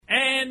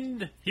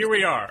And here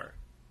we are.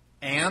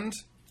 And?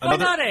 Why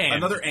not and?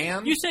 Another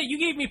and? You said you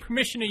gave me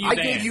permission to use I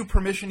and. gave you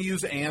permission to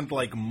use and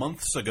like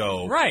months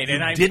ago. Right, you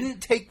and I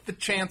didn't take the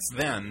chance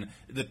then.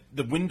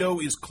 The window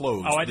is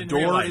closed. Oh, I didn't The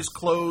door realize. is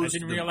closed. I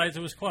didn't realize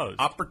it was closed.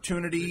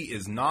 Opportunity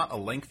is not a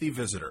lengthy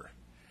visitor.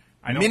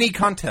 I don't- Mini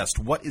contest.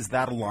 What is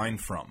that a line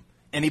from?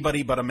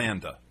 Anybody but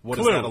Amanda. What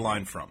is Clue. that a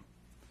line from?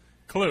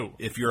 Clue.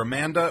 If you're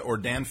Amanda or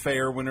Dan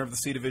Fayer, winner of the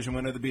C Division,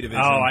 winner of the B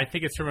Division. Oh, I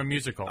think it's from a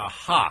musical.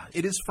 Aha!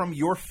 It is from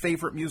your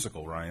favorite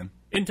musical, Ryan.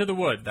 Into the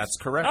Woods. That's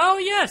correct. Oh,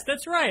 yes,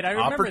 that's right. I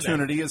remember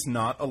Opportunity is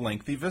not a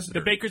lengthy that.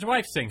 visitor. The baker's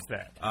wife sings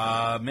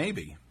that.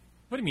 Maybe.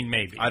 What do you mean,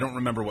 maybe? I don't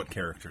remember what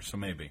character, so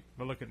maybe.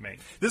 But look at me.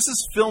 This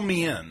is Fill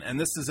Me In, and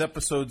this is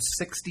episode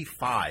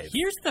 65.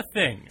 Here's the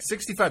thing.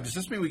 65. Does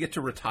this mean we get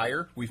to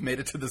retire? We've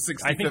made it to the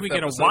 65th I think we get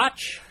to episode?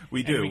 watch.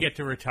 We do. And we get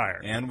to retire.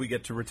 And we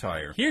get to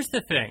retire. Here's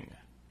the thing.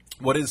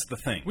 What is the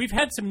thing? We've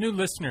had some new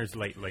listeners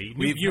lately,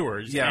 new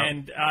viewers, yeah.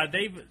 and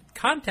they've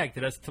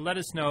contacted us to let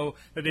us know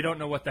that they don't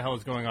know what the hell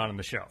is going on in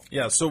the show.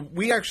 Yeah, so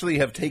we actually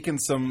have taken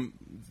some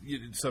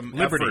Liberties.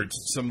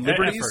 efforts, some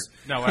liberties. Effort.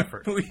 No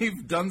effort.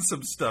 We've done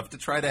some stuff to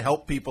try to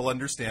help people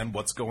understand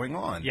what's going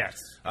on. Yes.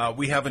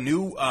 We have a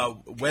new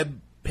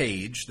web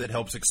page that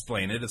helps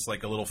explain it. It's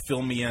like a little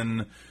Fill Me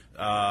In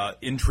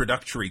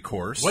introductory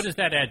course. What is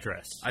that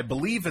address? I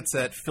believe it's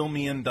at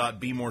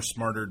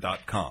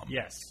fillmein.bemoresmarter.com.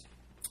 Yes.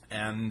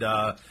 And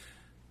I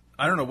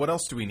don't know, what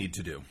else do we need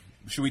to do?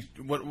 Should we?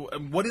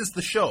 What is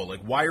the show?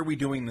 Like, why are we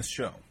doing this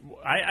show?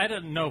 I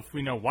don't know if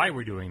we know why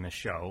we're doing this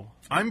show.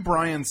 I'm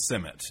Brian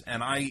Simmet,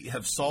 and I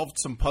have solved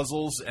some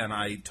puzzles, and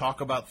I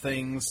talk about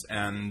things,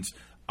 and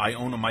I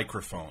own a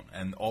microphone,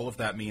 and all of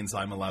that means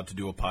I'm allowed to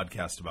do a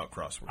podcast about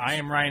crosswords. I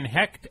am Ryan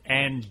Hecht,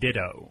 and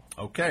ditto.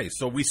 Okay,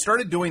 so we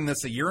started doing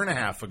this a year and a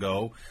half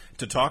ago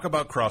to talk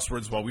about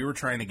crosswords while we were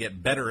trying to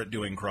get better at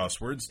doing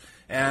crosswords,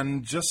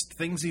 and just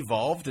things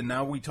evolved, and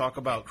now we talk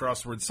about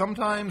crosswords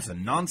sometimes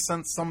and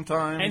nonsense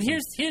sometimes. And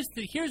here's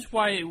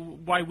why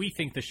we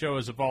think the show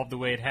has evolved the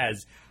way it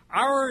has.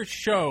 Our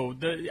show,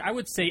 I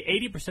would say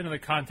 80% of the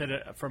content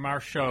from our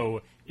show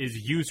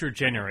is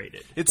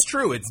user-generated. It's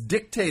true. It's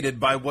dictated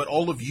by what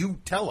all of you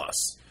tell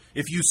us.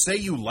 If you say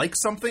you like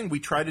something, we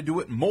try to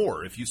do it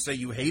more. If you say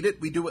you hate it,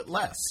 we do it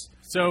less.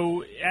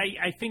 So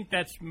I think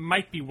that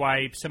might be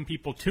why some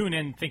people tune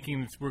in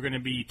thinking that we're going to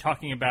be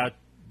talking about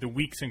the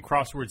weeks in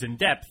crosswords in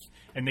depth,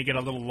 and they get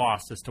a little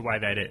lost as to why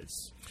that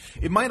is.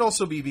 It might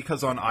also be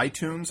because on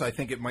iTunes, I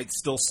think it might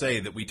still say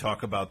that we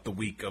talk about the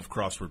week of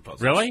crossword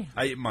puzzles. Really?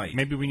 It might.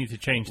 Maybe we need to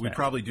change that. We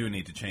probably do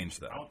need to change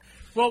that.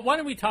 Well, why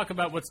don't we talk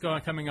about what's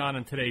coming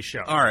on today's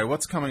show? All right,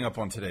 what's coming up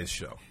on today's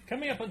show?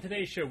 Coming up on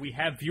today's show, we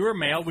have Viewer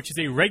Mail, which is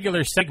a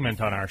regular segment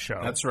on our show.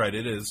 That's right,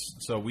 it is.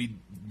 So we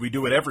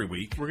do it every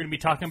week. We're going to be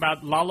talking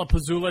about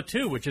Lollapuzzoola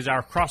 2, which is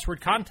our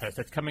crossword contest.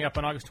 That's coming up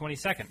on August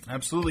 22nd.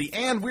 Absolutely.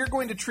 And we're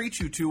going to treat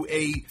you to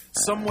a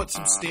somewhat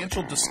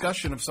substantial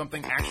discussion of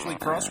something actually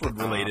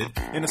crossword-related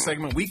in a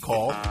segment we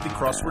call the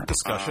Crossword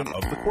Discussion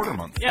of the Quarter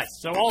Month. Yes,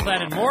 so all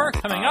that and more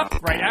coming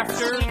up right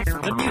after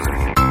the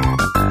music.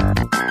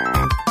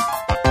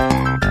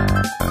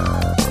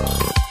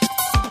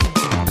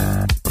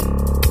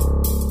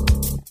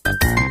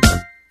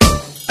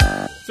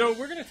 So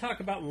we're going to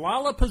talk about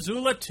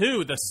Lollapuzzoola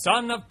 2, the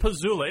Son of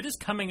Puzzoola. It is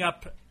coming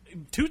up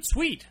toot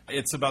sweet.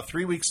 It's about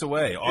 3 weeks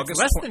away. It's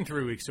less than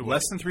 3 weeks away.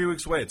 Less than 3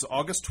 weeks away. It's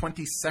August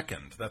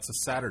 22nd. That's a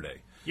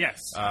Saturday. Yes.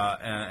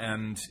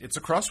 And it's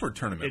a crossword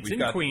tournament. It's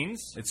in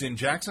Queens. It's in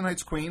Jackson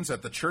Heights, Queens,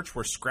 at the church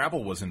where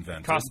Scrabble was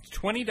invented. Costs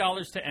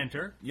 $20 to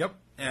enter. Yep.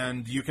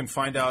 And you can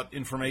find out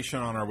information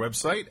on our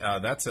website.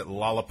 That's at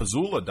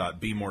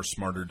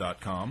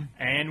lollapuzzoola.bemoresmarter.com.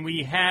 And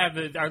we have,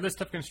 our list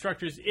of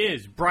constructors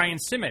is Brian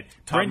Simmet,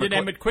 Brendan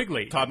Emmett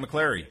Quigley, Todd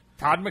McClary,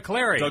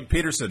 Doug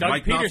Peterson,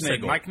 Mike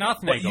Nothnagel. Mike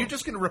Nothnagel. What, you're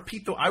just going to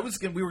repeat the...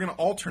 we were going to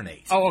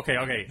alternate. Oh,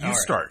 okay. You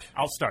start.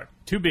 I'll start.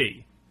 To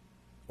be.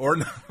 Or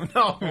no.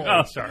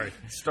 Oh, sorry.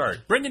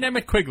 Start. Brendan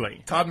Emmett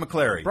Quigley. Todd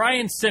McClary.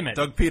 Brian Simmet.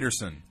 Doug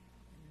Peterson.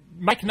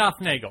 Mike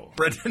Nothnagel.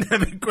 Brendan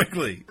Emmett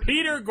Quigley.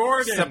 Peter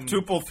Gordon.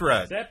 Septuple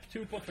Threat. Is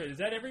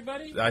that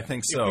everybody? I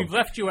think so. If we've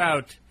left you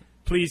out,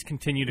 please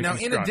continue to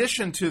construct. Now, in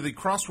addition to the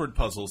crossword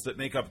puzzles that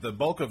make up the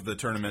bulk of the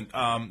tournament,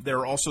 there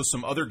are also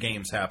some other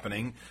games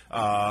happening.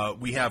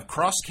 We have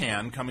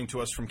CrossCan coming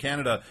to us from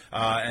Canada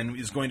and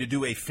is going to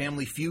do a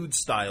Family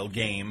Feud-style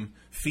game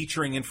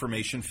featuring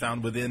information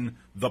found within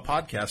the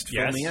podcast,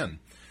 Fill Me In.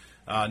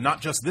 Not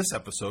just this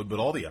episode, but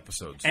all the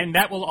episodes. And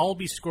that will all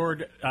be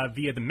scored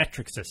via the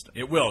metric system.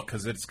 It will,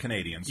 because it's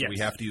Canadian, so yes. we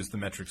have to use the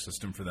metric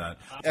system for that.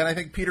 And I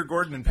think Peter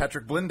Gordon and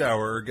Patrick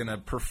Blindauer are going to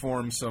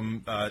perform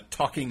some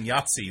Talking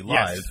Yahtzee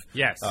live.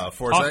 Yes.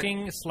 For us.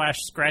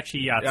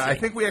 Talking/Scratchy Yahtzee. Yeah, I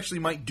think we actually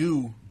might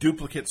do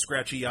duplicate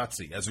Scratchy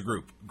Yahtzee as a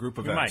group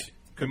event. We might.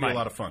 Could be a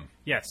lot of fun.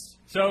 Yes.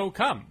 So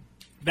come.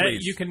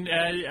 Please. You can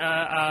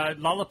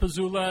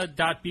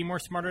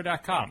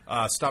lollapuzzoola.bemoresmarter.com.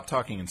 Stop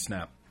talking and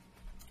snap.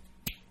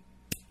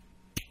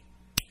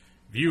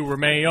 Viewer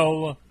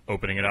mail.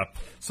 Opening it up.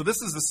 So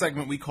this is the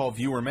segment we call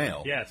Viewer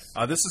Mail. Yes.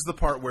 This is the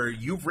part where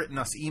you've written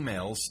us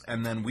emails,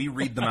 and then we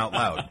read them out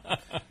loud.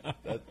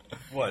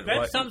 What?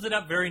 That sums it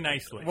up very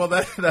nicely. Well,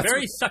 that's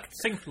very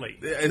succinctly.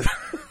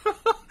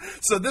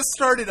 So this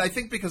started, I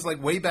think, because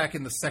like way back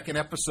in the second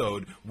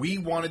episode, we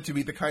wanted to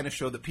be the kind of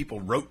show that people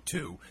wrote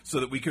to so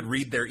that we could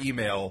read their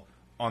email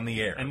on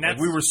the air. And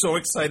we were so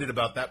excited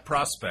about that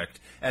prospect,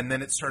 and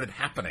then it started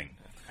happening.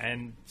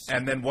 And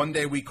then one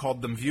day we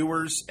called them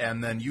viewers,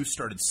 and then you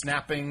started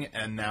snapping,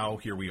 and now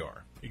here we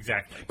are.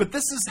 Exactly. But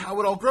this is how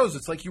it all grows.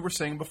 It's like you were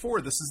saying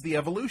before. This is the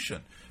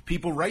evolution.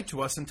 People write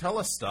to us and tell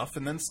us stuff,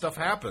 and then stuff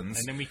happens.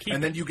 And then we keep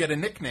And then you get a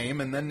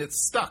nickname, and then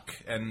it's stuck.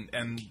 And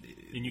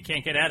you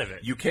can't get out of it.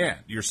 You can't.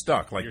 You're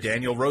stuck. Like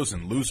Daniel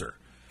Rosen, loser.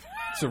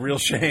 It's a real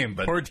shame.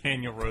 But Poor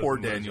Daniel Rosen. Poor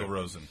Daniel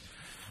Rosen.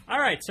 All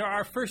right, so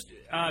our first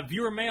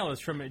viewer mail is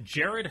from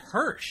Jared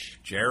Hirsch.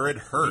 Jared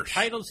Hirsch. He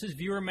titles his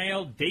viewer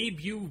mail,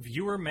 Debut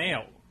Viewer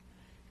Mail.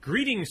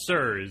 Greetings,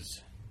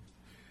 sirs.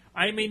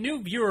 I am a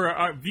new viewer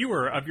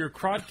of your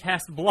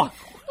Crodcast blog,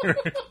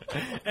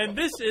 and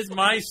this is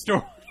my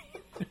story.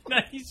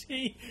 Now, you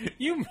see,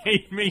 you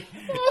made me.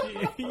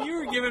 You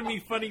were giving me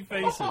funny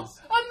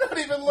faces. I'm not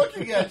even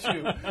looking at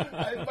you.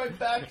 I have my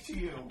back to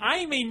you. I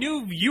am a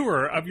new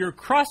viewer of your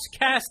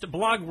Crosscast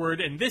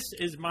blogword, and this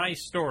is my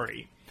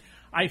story.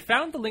 I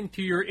found the link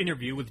to your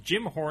interview with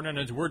Jim Horn on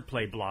his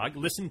Wordplay blog,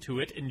 listened to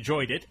it,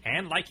 enjoyed it,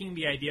 and liking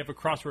the idea of a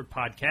crossword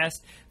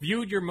podcast,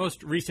 viewed your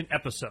most recent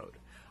episode.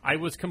 I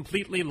was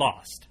completely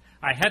lost.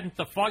 I hadn't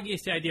the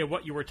foggiest idea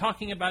what you were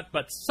talking about,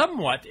 but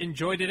somewhat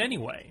enjoyed it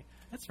anyway.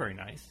 That's very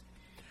nice.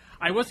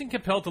 I wasn't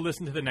compelled to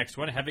listen to the next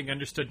one, having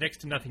understood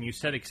next to nothing you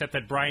said except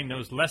that Brian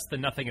knows less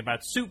than nothing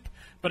about soup,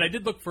 but I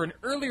did look for an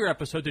earlier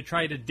episode to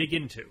try to dig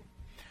into.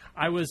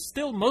 I was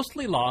still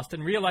mostly lost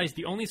and realized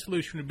the only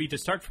solution would be to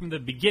start from the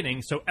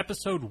beginning, so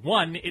episode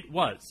 1 it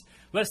was.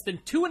 Less than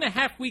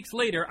 2.5 weeks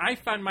later, I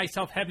found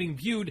myself having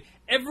viewed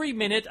every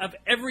minute of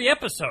every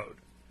episode.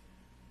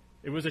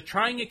 It was a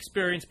trying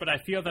experience, but I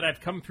feel that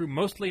I've come through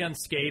mostly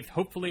unscathed,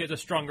 hopefully as a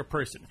stronger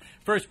person.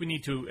 First, we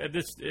need to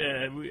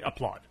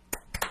applaud.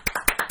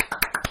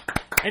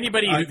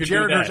 Anybody who could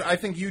Jared do that. Hirsch, I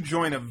think you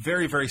join a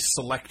very, very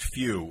select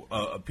few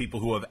of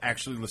people who have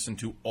actually listened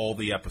to all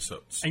the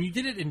episodes. And you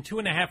did it in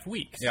 2.5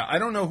 weeks. Yeah, I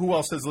don't know who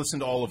else has listened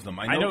to all of them.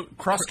 I know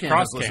CrossCan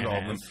has listened to all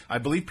of them. I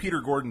believe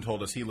Peter Gordon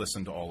told us he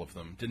listened to all of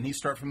them. Didn't he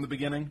start from the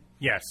beginning?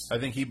 Yes. I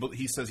think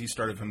he says he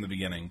started from the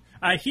beginning.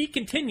 He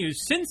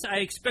continues, since I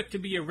expect to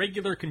be a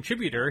regular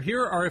contributor,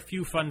 here are a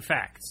few fun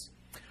facts.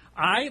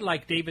 I,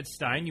 like David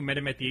Stein, you met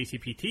him at the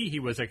ACPT,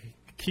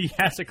 he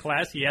has a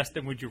class, he asked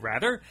them, would you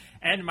rather?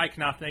 And Mike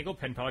Nothnagel,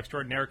 pen pal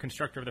extraordinaire,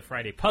 constructor of the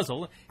Friday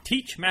Puzzle,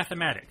 teach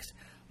mathematics.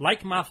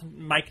 Like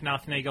Mike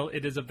Nothnagel,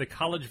 it is of the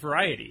college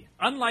variety.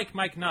 Unlike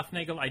Mike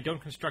Nothnagel, I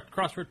don't construct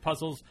crossword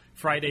puzzles,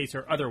 Fridays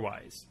or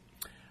otherwise.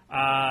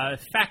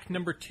 Fact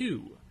number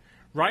 2.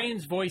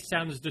 Ryan's voice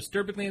sounds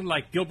disturbingly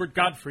like Gilbert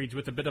Gottfried's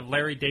with a bit of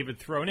Larry David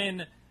thrown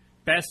in.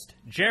 Best,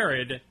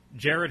 Jared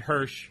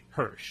Hirsch.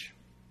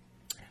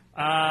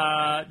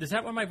 Is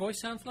that what my voice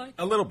sounds like?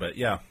 A little bit,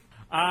 yeah.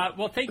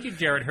 Well, thank you,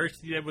 Jared Hirsch.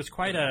 It was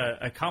quite an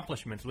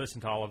accomplishment to listen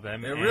to all of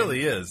them. It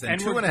really is. And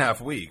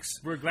 2.5 weeks.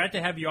 We're glad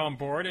to have you on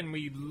board, and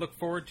we look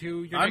forward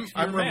to your next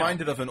viewer I'm mail.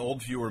 reminded of an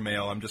old viewer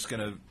mail. I'm just going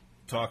to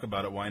talk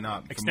about it. Why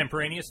not?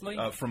 Extemporaneously?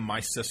 From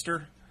my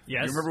sister.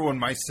 Yes. You remember when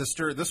my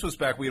sister, this was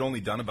back, we'd only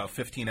done about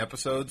 15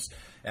 episodes,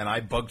 and I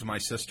bugged my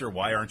sister,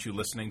 why aren't you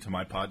listening to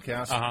my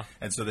podcast? Uh-huh.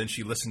 And so then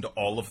she listened to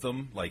all of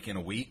them, like in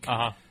a week.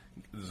 Uh-huh.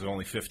 There's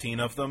only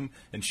 15 of them.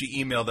 And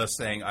she emailed us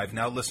saying, I've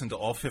now listened to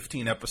all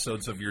 15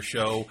 episodes of your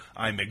show.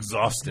 I'm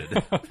exhausted.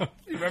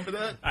 You remember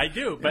that? I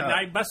do, but Yeah.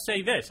 I must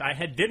say this. I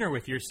had dinner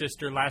with your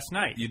sister last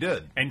night. You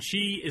did. And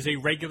she is a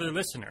regular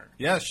listener.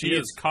 Yes, she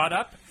is. is caught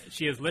up,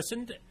 she has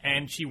listened,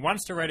 and she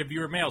wants to write a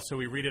viewer mail, so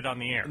we read it on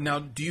the air. Now,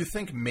 do you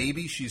think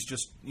maybe she's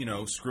just,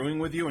 screwing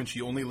with you and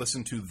she only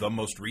listened to the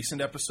most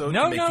recent episode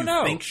No, to make no, you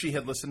no. think she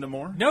had listened to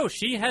more? No,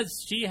 she has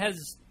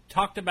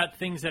talked about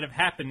things that have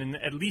happened in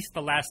at least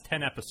the last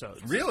 10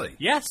 episodes. Really?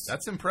 Yes.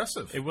 That's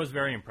impressive. It was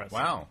very impressive.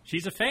 Wow.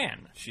 She's a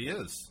fan. She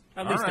is.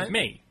 At All least right. of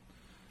me.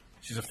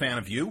 She's a fan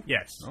of you?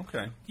 Yes.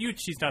 Okay. You,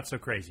 she's not so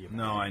crazy about.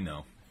 No, I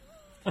know.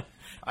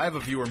 I have a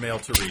viewer mail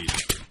to read.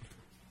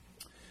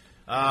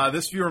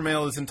 This viewer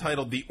mail is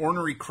entitled The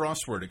Ornery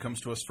Crossword. It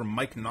comes to us from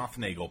Mike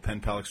Nothnagel,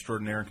 pen pal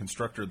extraordinaire and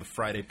constructor of the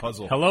Friday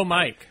Puzzle. Hello,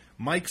 Mike.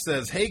 Mike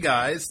says, hey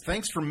guys,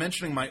 thanks for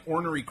mentioning my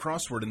ornery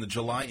crossword in the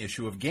July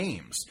issue of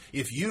Games.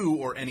 If you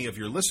or any of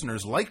your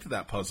listeners liked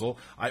that puzzle,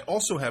 I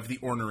also have the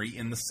ornery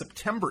in the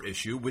September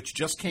issue, which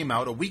just came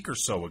out a week or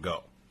so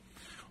ago.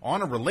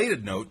 On a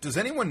related note, does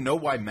anyone know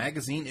why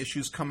magazine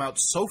issues come out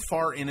so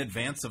far in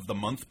advance of the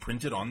month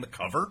printed on the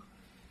cover?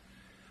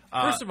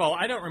 First of all,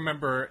 I don't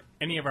remember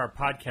any of our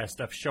podcast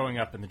stuff showing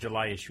up in the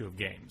July issue of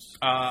Games.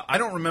 I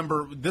don't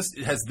remember this.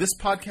 Has this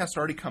podcast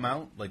already come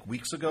out like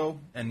weeks ago,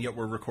 and yet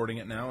we're recording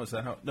it now? Is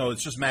that how? No,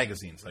 it's just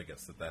magazines. I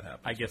guess that happens.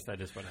 I guess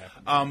that is what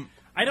happened.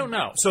 I don't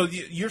know. So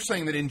you're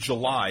saying that in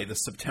July, the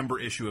September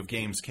issue of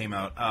Games came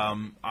out.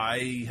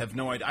 I have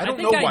no idea. I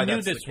don't know why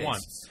that's the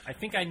case. I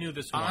think I knew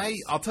this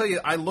once. I'll tell you,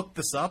 I looked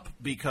this up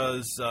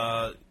because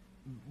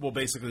Well,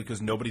 basically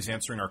because nobody's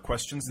answering our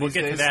questions We'll these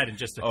get days. to that in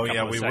just a couple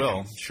yeah, of we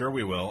seconds. will. Sure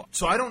we will.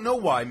 So I don't know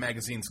why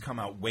magazines come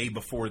out way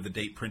before the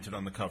date printed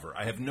on the cover.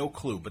 I have no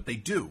clue, but they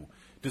do.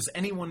 Does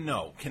anyone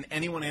know? Can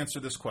anyone answer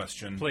this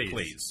question?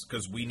 Please.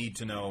 Because we need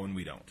to know and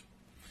we don't.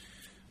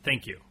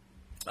 Thank you.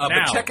 But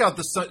check out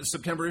the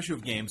September issue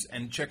of Games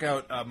and check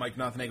out Mike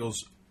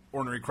Nothnagle's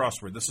Ornery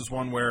Crossword. This is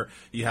one where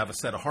you have a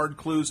set of hard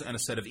clues and a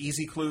set of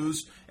easy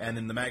clues, and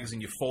in the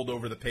magazine you fold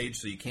over the page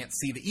so you can't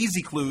see the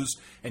easy clues,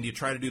 and you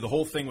try to do the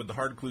whole thing with the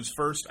hard clues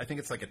first. I think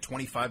it's like a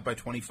 25 by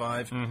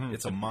 25. Mm-hmm.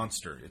 It's a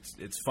monster.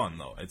 It's fun,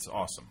 though. It's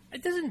awesome.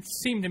 It doesn't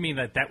seem to me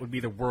that would be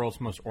the world's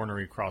most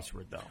ornery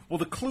crossword, though. Well,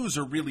 the clues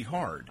are really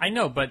hard. I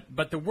know, but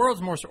the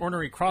world's most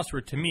ornery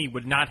crossword, to me,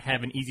 would not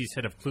have an easy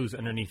set of clues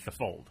underneath the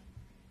fold.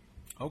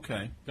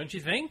 Okay. Don't you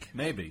think?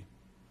 Maybe.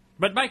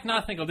 But Mike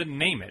Nothnagel didn't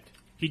name it.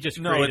 He just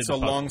No, created it's the a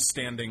puzzle.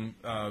 long-standing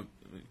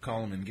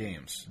column in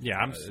Games.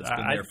 Yeah, it's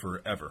been there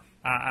forever.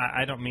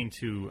 I don't mean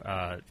to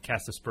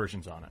cast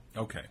aspersions on it.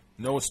 Okay,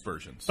 no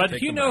aspersions. But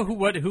Take you them know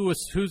back.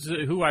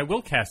 who I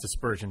will cast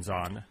aspersions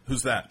on?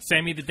 Who's that?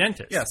 Sammy the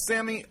dentist. Yeah,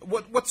 Sammy.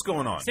 What's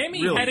going on?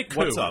 Sammy really, had a coup.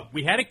 What's up?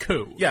 We had a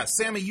coup. Yeah,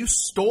 Sammy, you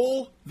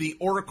stole the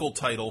Oracle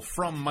title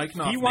from Mike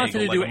Nothnagel. He wanted to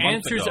like do a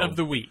month answers ago. of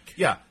the week.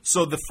 Yeah,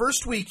 so the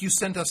first week you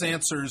sent us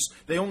answers.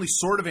 They only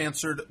sort of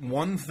answered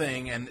one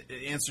thing and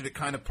answered it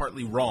kind of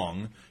partly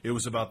wrong. It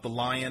was about the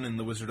Lion and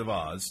the Wizard of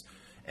Oz.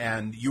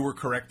 And you were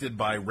corrected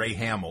by Ray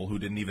Hamill, who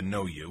didn't even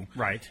know you.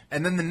 Right.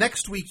 And then the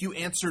next week you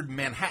answered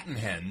Manhattan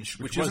Henge,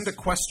 which isn't a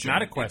question.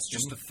 Not a question. It's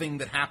just a thing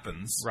that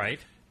happens. Right.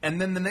 And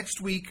then the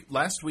next week,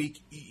 last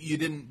week, you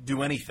didn't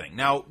do anything.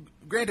 Now,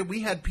 granted,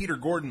 we had Peter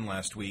Gordon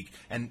last week,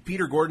 and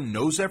Peter Gordon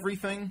knows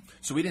everything,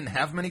 so we didn't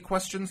have many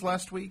questions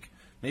last week.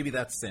 Maybe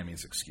that's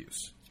Sammy's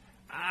excuse.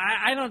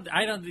 I don't.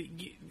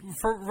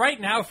 For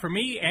right now, for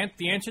me,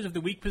 the answers of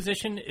the week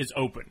position is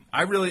open.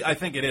 I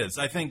think it is.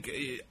 I think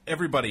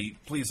everybody,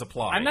 please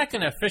apply. I'm not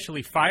going to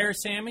officially fire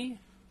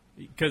Sammy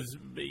because,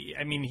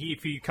 I mean,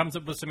 if he comes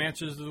up with some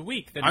answers of the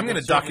week, then I'm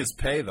going to dock his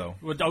pay, though.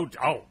 Well,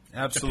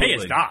 Absolutely. The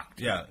pay is docked.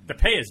 Yeah, the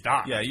pay is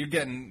docked. Yeah, you're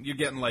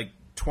getting like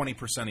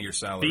 20% of your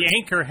salary. The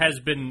anchor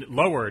has been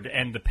lowered,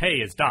 and the pay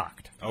is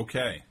docked.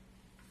 Okay.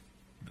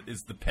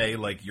 Is the pay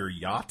like your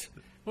yacht?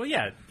 Well,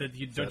 yeah.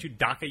 Don't you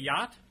dock a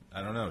yacht?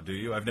 I don't know. Do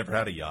you? I've never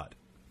had a yacht.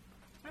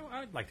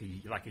 I'd like a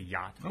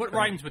yacht. Okay. What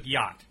rhymes with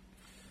yacht?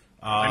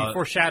 I'm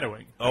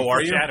foreshadowing. Oh,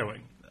 are you?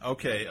 Foreshadowing.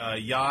 Okay.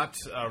 Yacht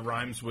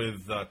rhymes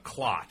with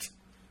clot.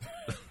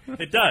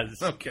 It does.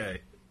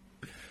 Okay.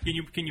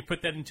 Can you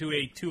put that into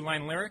a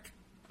 2-line lyric?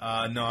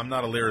 No, I'm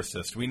not a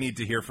lyricist. We need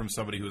to hear from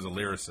somebody who's a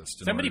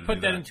lyricist. Somebody put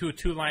that into a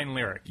 2-line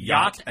lyric.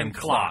 Yacht and and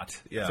clot.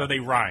 clot. Yeah. So they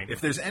rhyme.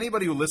 If there's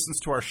anybody who listens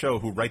to our show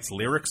who writes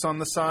lyrics on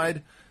the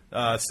side,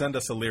 send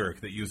us a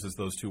lyric that uses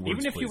those two words,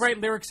 Even if please. you write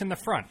lyrics in the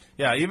front.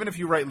 Yeah, even if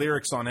you write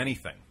lyrics on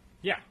anything.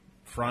 Yeah.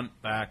 Front,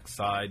 back,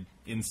 side,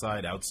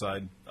 inside,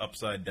 outside,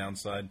 upside,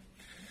 downside.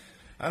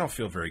 I don't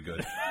feel very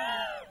good.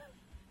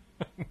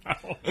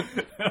 Wow.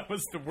 That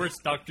was the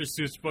worst Dr.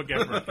 Seuss book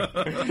ever.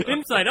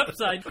 Inside,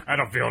 upside. I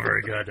don't feel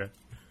very good.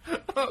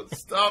 Oh,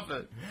 stop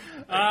it.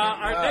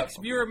 Our next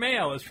viewer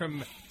mail is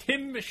from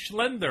Tim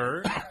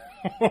Schlender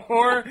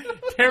or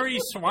Terry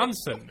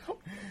Swanson.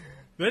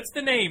 That's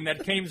the name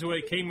that came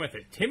with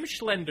it. Tim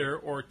Schlender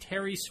or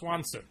Terry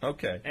Swanson.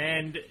 Okay.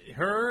 And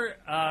her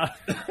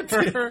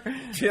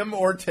Tim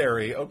or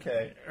Terry,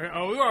 okay.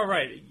 Oh, all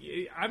right.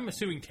 I'm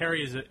assuming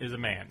Terry is a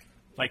man.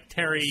 Like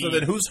Terry. So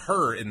then who's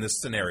her in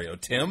this scenario?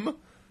 Tim?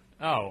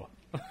 Oh.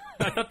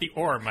 I thought the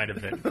or might have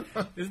been.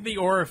 Isn't the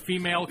or a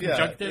female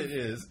conjunctive? Yeah,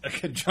 it is. A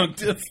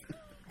conjunctive.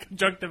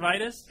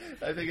 Conjunctivitis?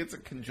 I think it's a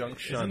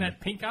conjunction. Isn't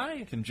that pink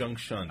eye?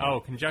 Conjunction.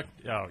 Oh,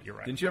 Oh, you're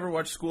right. Didn't you ever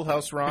watch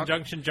Schoolhouse Rock?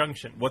 Conjunction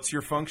junction. What's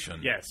your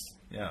function? Yes.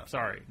 Yeah.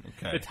 Sorry.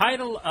 Okay. The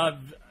title of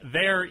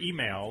their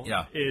email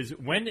is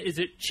When Is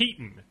It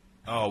Cheatin'?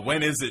 Oh,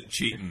 when is it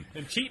cheating?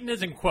 And cheatin'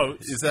 is in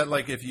quotes. Is that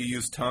like if you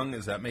use tongue,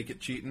 does that make it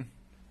cheating?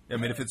 I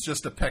mean, if it's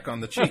just a peck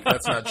on the cheek,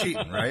 that's not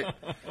cheating, right?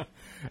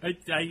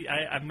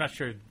 I'm not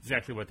sure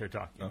exactly what they're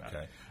talking about.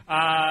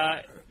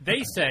 Okay.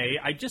 They say,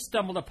 I just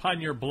stumbled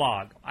upon your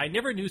blog. I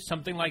never knew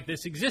something like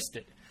this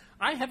existed.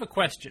 I have a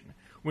question.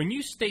 When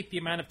you state the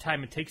amount of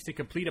time it takes to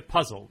complete a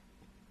puzzle,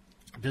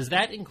 does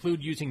that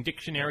include using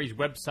dictionaries,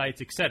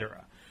 websites,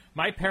 etc.?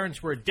 My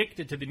parents were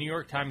addicted to the New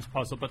York Times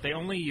puzzle, but they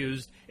only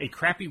used a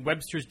crappy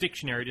Webster's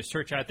dictionary to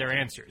search out their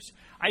answers.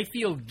 I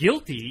feel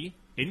guilty,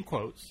 in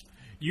quotes,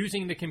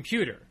 using the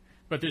computer.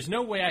 But there's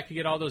no way I could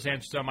get all those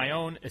answers on my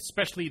own,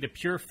 especially the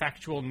pure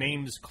factual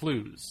names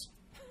clues.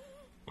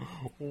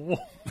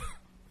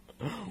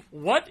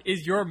 What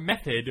is your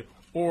method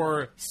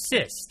or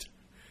SYST?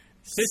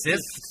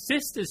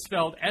 SYST is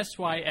spelled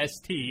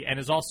S-Y-S-T and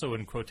is also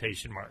in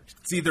quotation marks.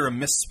 It's either a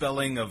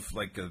misspelling of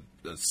like a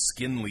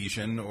skin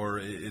lesion or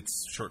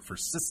it's short for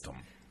system.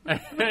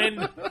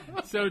 And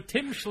so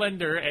Tim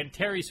Schlender and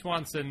Terry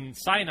Swanson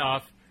sign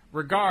off.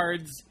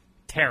 Regards,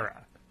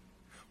 Tara.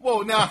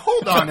 Whoa, now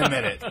hold on a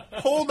minute.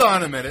 Hold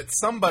on a minute.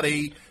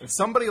 Somebody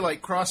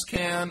like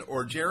CrossCan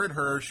or Jared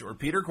Hirsch or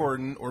Peter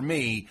Gordon or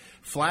me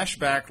flash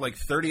back like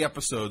 30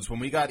 episodes when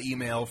we got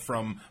email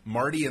from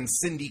Marty and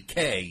Cindy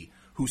K,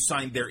 who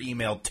signed their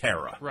email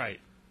Tara. Right.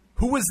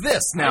 Who is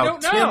this now? I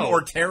don't know. Tim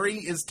or Terry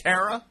is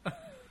Tara?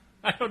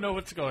 I don't know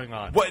what's going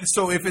on. What?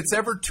 So if it's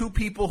ever two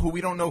people who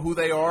we don't know who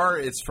they are,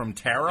 it's from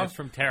Tara? It's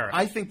from Tara.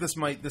 I think this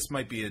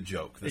might be a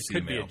joke. This It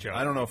could email. be a joke.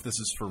 I don't know if this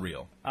is for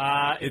real.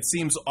 It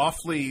seems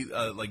awfully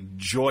like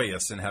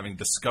joyous in having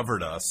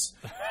discovered us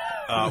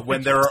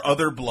when there are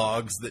other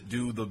blogs that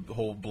do the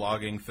whole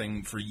blogging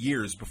thing for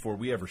years before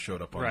we ever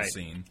showed up on the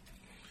scene.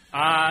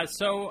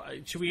 So,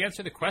 should we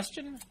answer the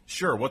question?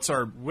 Sure. What's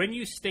our... When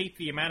you state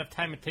the amount of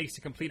time it takes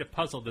to complete a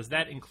puzzle, does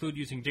that include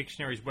using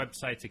dictionaries,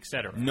 websites,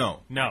 etc.?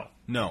 No. No.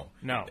 No.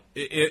 No.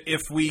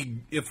 If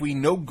we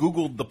no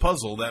Googled the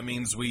puzzle, that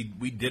means we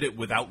did it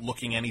without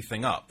looking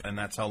anything up, and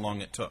that's how long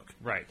it took.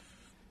 Right.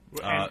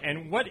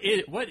 And what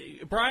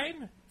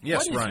Brian?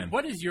 Yes, Brian.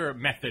 What is your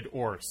method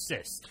or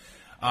cyst?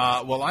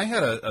 Well, I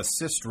had a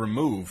cyst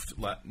removed.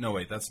 No,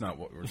 wait, that's not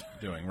what we're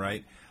doing,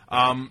 right?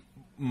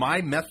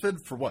 My method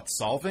for what?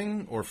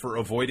 Solving or for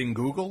avoiding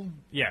Google?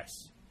 Yes.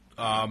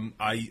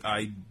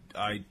 I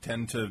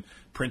tend to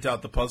print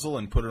out the puzzle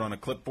and put it on a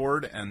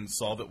clipboard and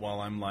solve it while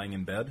I'm lying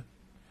in bed.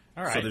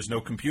 All right. So there's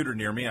no computer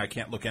near me. I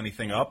can't look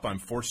anything up. I'm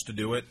forced to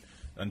do it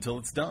until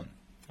it's done.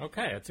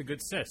 Okay, that's a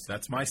good cyst.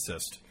 That's my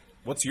cyst.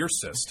 What's your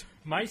cyst?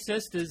 My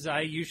cyst is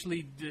I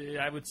usually,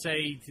 I would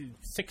say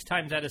 6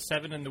 times out of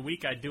 7 in the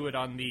week, I do it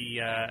on the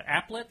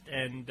applet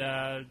and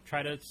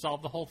try to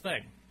solve the whole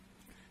thing.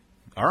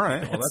 All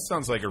right. Well, that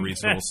sounds like a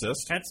reasonable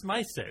cyst. That's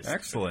my cyst.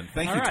 Excellent.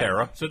 Thank All you, right.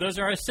 Tara. So those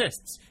are our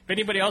cysts. If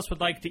anybody else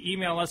would like to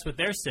email us with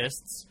their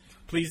cysts,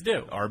 please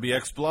do.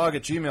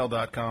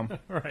 rbxblog@gmail.com.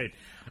 All right.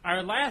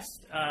 Our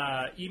last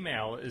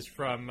email is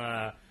from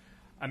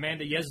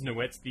Amanda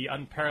Yesnowitz, the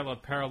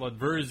unparalleled parallel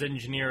verse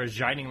engineer, a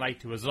shining light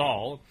to us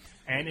all.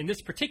 And in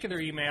this particular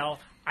email,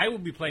 I will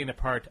be playing the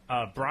part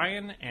of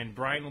Brian, and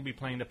Brian will be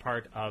playing the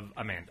part of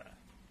Amanda.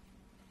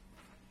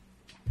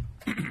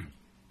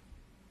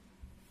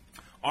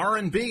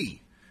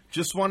 R&B.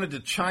 Just wanted to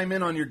chime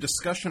in on your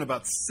discussion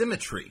about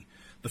symmetry.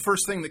 The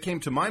first thing that came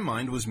to my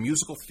mind was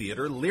musical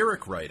theater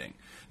lyric writing.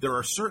 There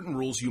are certain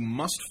rules you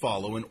must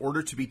follow in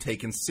order to be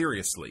taken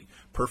seriously.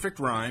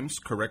 Perfect rhymes,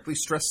 correctly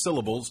stressed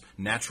syllables,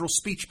 natural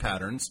speech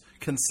patterns,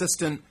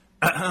 consistent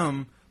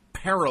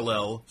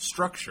parallel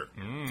structure.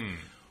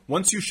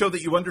 Once you show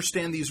that you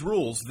understand these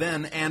rules,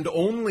 then and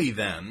only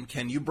then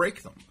can you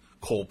break them.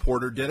 Cole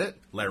Porter did it,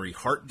 Larry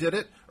Hart did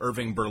it,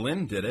 Irving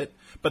Berlin did it,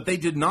 but they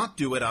did not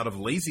do it out of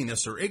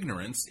laziness or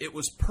ignorance. It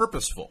was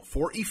purposeful,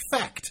 for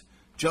effect,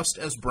 just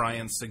as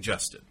Brian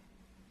suggested.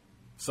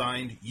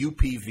 Signed,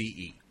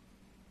 UPVE.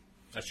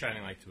 That's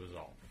shining light to us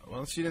all.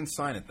 Well, she didn't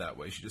sign it that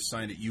way. She just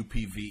signed it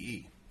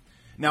UPVE.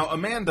 Now,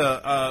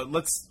 Amanda,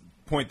 let's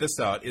point this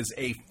out, is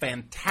a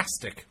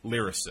fantastic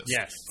lyricist.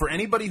 Yes. For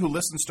anybody who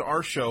listens to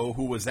our show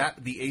who was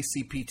at the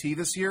ACPT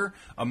this year,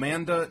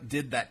 Amanda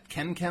did that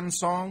Ken Ken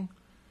song.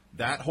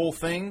 That whole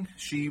thing,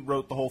 she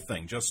wrote the whole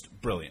thing. Just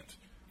brilliant.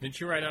 Didn't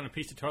you write on a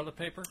piece of toilet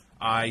paper?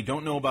 I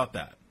don't know about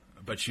that.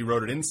 But she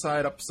wrote it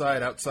inside,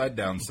 upside, outside,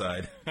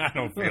 downside. I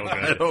don't feel good.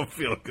 I don't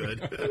feel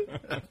good.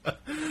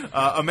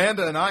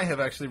 Amanda and I have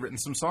actually written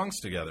some songs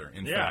together,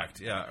 in fact.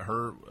 Yeah,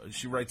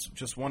 she writes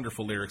just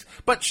wonderful lyrics.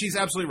 But she's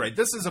absolutely right.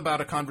 This is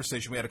about a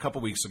conversation we had a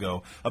couple weeks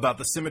ago about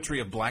the symmetry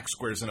of black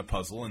squares in a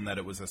puzzle and that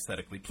it was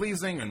aesthetically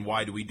pleasing and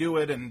why do we do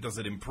it and does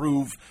it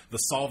improve the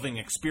solving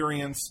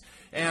experience.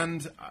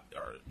 And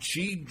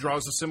she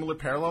draws a similar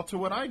parallel to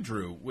what I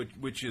drew,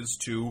 which is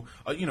to,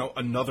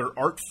 another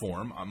art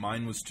form.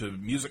 Mine was to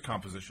music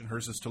composition,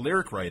 hers is to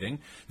lyric writing,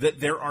 that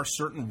there are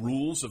certain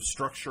rules of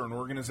structure and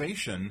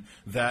organization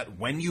that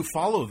when you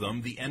follow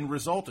them, the end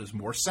result is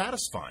more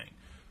satisfying.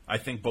 I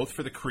think both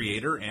for the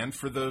creator and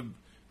for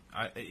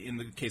in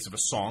the case of a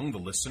song, the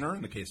listener,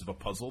 in the case of a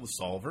puzzle, the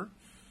solver.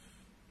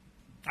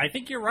 I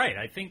think you're right.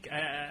 I think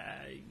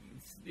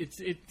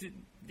it's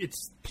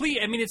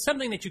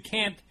something that you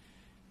can't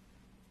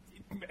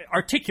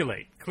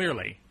articulate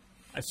clearly.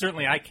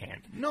 Certainly I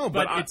can't. No,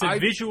 but it's a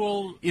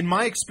visual... In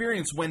my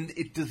experience, when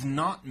it does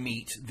not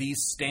meet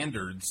these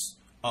standards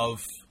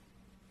of...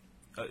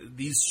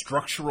 these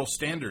structural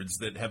standards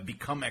that have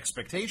become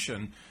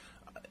expectation,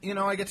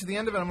 I get to the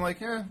end of it, I'm like,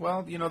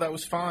 that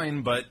was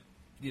fine, but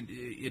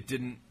it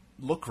didn't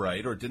look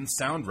right, or it didn't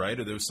sound right,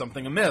 or there was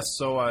something amiss,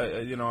 so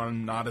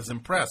I'm not as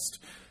impressed,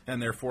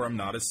 and therefore I'm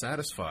not as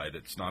satisfied.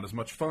 It's not as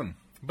much fun.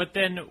 But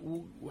then,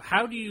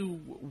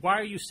 why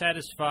are you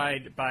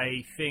satisfied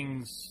by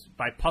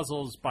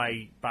puzzles,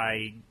 by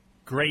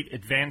great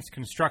advanced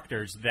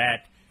constructors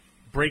that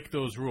break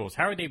those rules?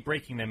 How are they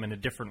breaking them in a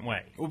different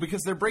way? Well,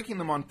 because they're breaking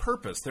them on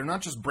purpose. They're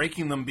not just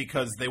breaking them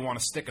because they want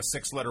to stick a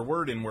 6-letter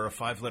word in where a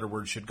 5-letter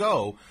word should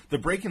go. They're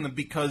breaking them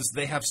because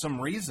they have some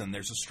reason.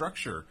 There's a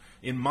structure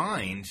in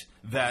mind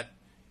that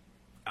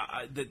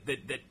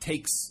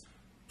takes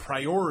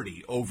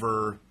priority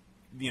over,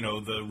 the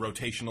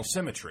rotational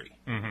symmetry.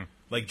 Mm-hmm.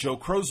 Like Joe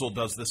Krozel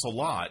does this a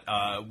lot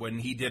when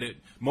he did it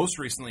most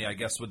recently, I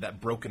guess, with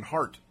that Broken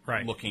Heart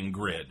looking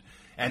grid.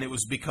 And it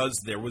was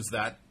because there was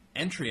that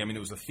entry. I mean, it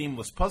was a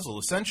themeless puzzle,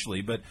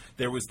 essentially, but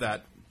there was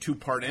that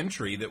two-part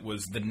entry that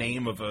was the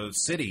name of a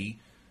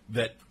city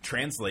that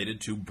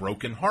translated to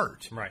Broken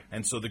Heart. Right.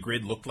 And so the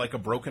grid looked like a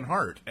broken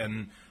heart.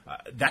 And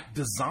that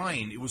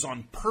design, it was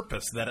on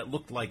purpose that it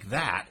looked like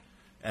that,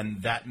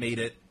 and that made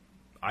it,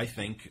 I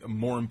think,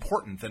 more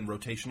important than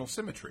rotational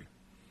symmetry.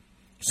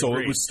 So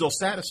Agreed. It was still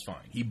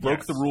satisfying. He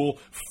broke the rule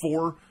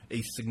for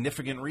a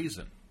significant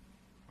reason.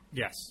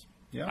 Yes.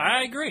 Yeah.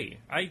 I agree.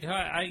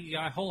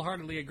 I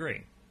wholeheartedly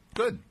agree.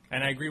 Good.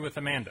 And I agree with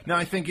Amanda. Now,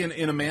 I think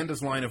in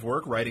Amanda's line of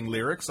work, writing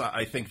lyrics,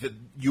 I think that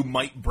you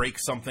might break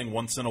something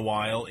once in a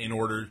while in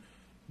order,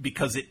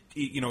 because it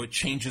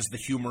changes the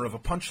humor of a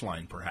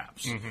punchline,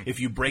 perhaps. Mm-hmm. If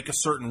you break a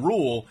certain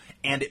rule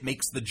and it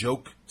makes the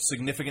joke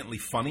significantly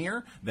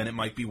funnier, then it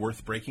might be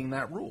worth breaking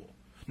that rule.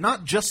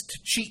 Not just to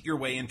cheat your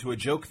way into a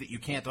joke that you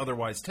can't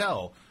otherwise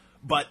tell,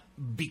 but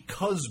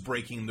because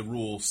breaking the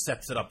rule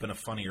sets it up in a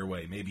funnier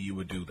way. Maybe you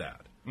would do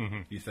that,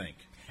 you think.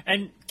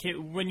 And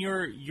when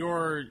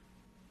you're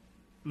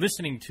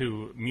listening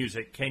to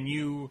music, can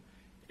you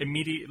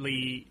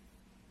immediately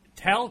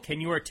tell?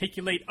 Can you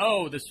articulate,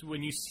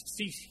 when you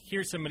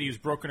hear somebody who's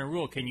broken a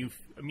rule, can you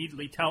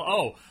immediately tell,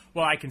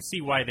 I can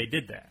see why they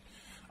did that?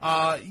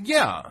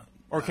 Yeah.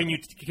 Or can you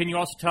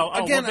also tell?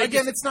 Again,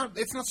 it's not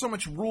so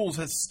much rules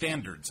as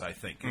standards. I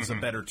think is a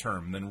better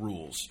term than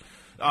rules.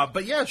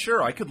 But yeah,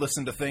 sure, I could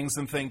listen to things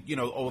and think,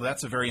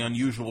 that's a very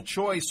unusual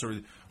choice,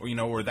 or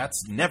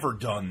that's never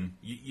done.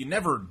 You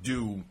never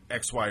do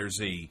X, Y, or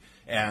Z,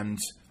 and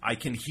I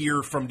can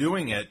hear from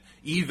doing it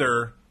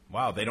either,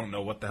 wow, they don't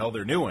know what the hell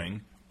they're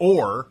doing,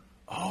 or,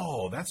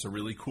 oh, that's a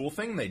really cool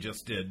thing they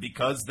just did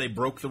because they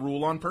broke the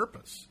rule on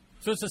purpose.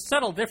 So it's a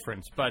subtle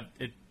difference, but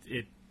it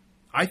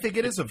I think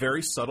it is a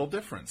very subtle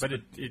difference. But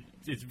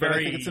it's But very...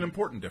 I think it's an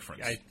important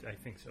difference. I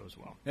think so as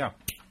well. Yeah.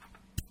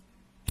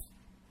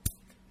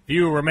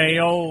 Viewer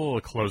mail,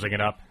 closing it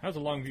up. That was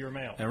a long viewer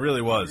mail. It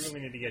really was. We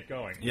really need to get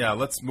going. Yeah,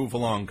 let's move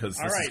along because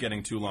this is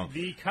getting too long.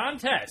 The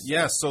contest.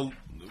 Yes, so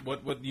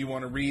what do you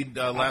want to read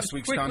last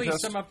week's contest? Quickly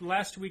sum up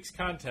last week's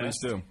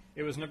contest. Please do.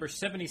 It was number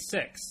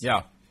 76.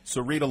 Yeah,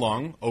 so read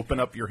along. Open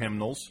up your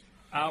hymnals.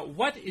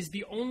 What is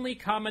the only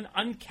common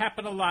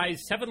uncapitalized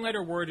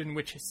 7-letter word in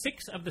which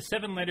 6 of the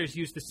 7 letters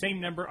use the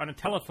same number on a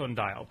telephone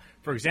dial?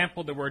 For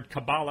example, the word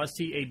Kabbalah,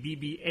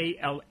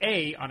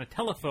 Cabbala, on a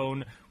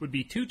telephone would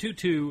be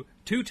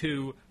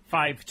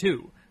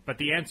 222-2252. But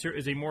the answer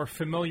is a more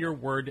familiar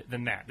word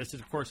than that. This,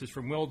 of course, is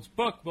from Will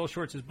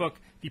Schwartz's book,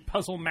 The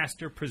Puzzle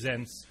Master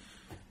Presents,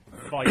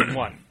 Volume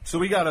 1. So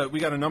we got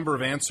a number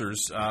of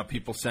answers.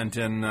 People sent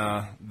in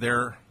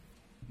their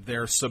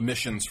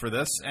submissions for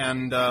this,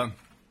 and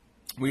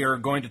we are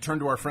going to turn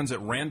to our friends at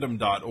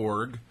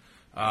random.org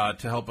to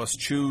help us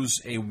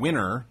choose a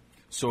winner.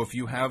 So if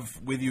you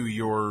have with you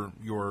your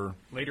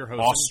Lederhosen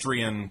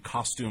Austrian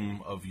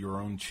costume of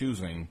your own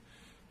choosing,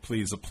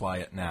 please apply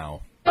it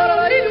now.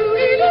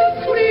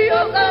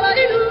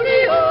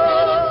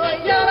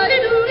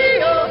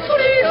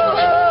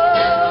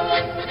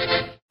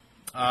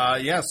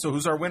 So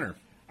who's our winner?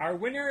 Our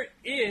winner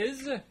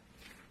is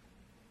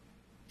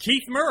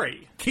Keith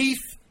Murray.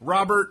 Keith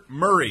Robert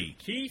Murray.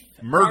 Keith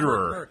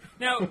Murderer. Robert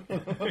Now,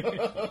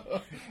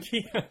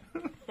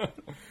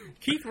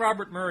 Keith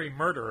Robert Murray,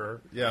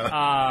 murderer.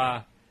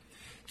 Yeah.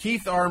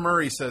 Keith R.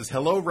 Murray says,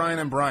 hello, Ryan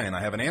and Brian. I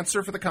have an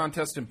answer for the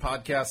contest in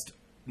podcast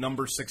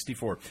number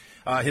 64.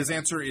 His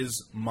answer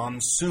is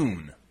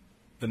monsoon.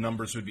 The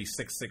numbers would be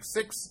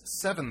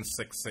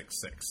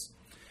 666-7666.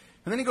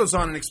 And then he goes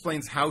on and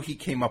explains how he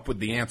came up with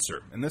the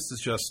answer. And this is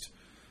just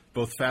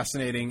both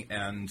fascinating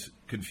and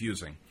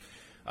confusing.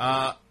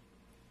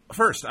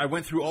 First, I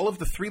went through all of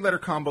the 3-letter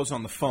combos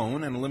on the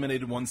phone and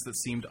eliminated ones that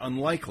seemed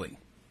unlikely.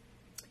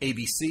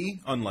 ABC,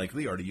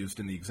 unlikely, already used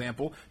in the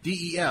example.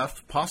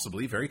 DEF,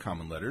 possibly, very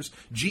common letters.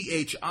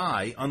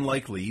 GHI,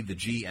 unlikely, the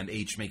G and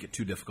H make it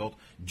too difficult.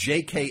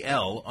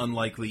 JKL,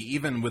 unlikely,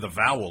 even with a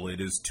vowel it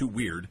is too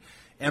weird.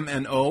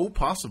 MNO,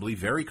 possibly,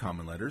 very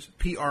common letters.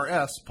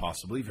 PRS,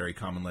 possibly, very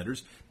common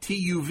letters.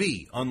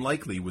 TUV,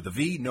 unlikely, with a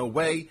V, no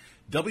way.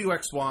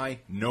 WXY,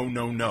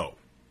 no.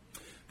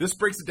 This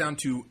breaks it down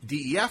to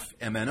DEF,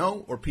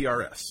 MNO, or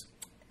PRS.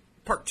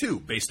 Part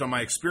 2, based on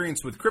my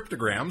experience with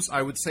cryptograms,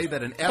 I would say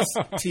that an S,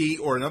 T,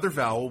 or another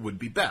vowel would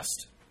be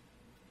best.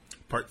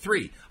 Part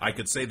 3, I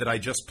could say that I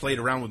just played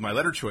around with my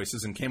letter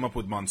choices and came up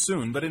with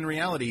monsoon, but in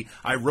reality,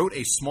 I wrote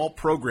a small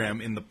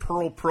program in the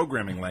Perl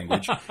programming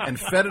language and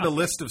fed it a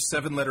list of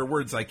 7-letter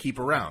words I keep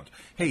around.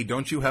 Hey,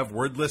 don't you have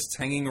word lists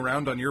hanging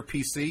around on your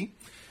PC?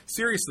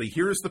 Seriously,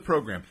 here is the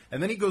program.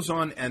 And then he goes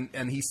on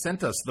and he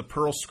sent us the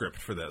Perl script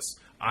for this.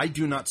 I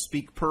do not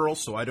speak Perl,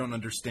 so I don't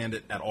understand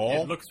it at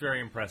all. It looks very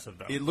impressive,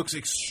 though. It looks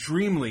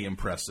extremely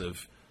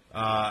impressive,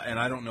 and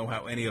I don't know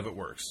how any of it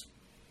works.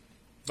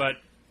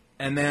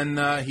 And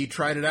then he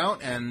tried it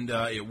out, and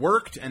it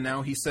worked, and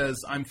now he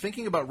says, I'm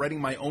thinking about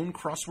writing my own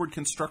crossword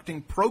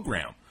constructing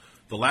program.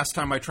 The last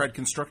time I tried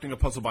constructing a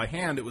puzzle by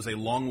hand, it was a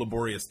long,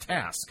 laborious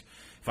task.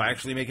 If I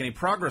actually make any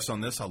progress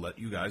on this, I'll let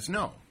you guys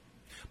know.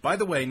 By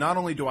the way, not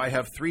only do I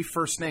have 3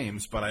 first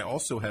names, but I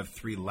also have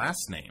 3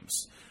 last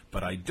names.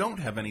 But I don't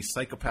have any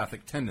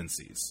psychopathic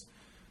tendencies.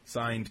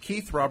 Signed,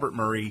 Keith Robert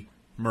Murray,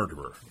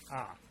 Murderer.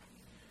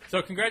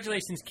 So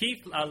congratulations,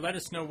 Keith. Let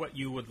us know what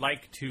you would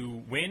like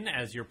to win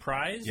as your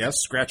prize. Yes,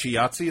 Scratchy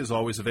Yahtzee is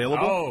always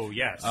available. Oh,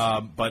 yes.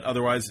 But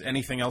otherwise,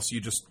 anything else,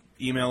 you just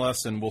email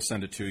us and we'll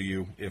send it to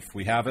you if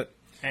we have it.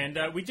 And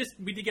we did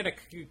get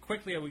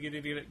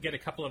a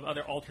couple of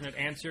other alternate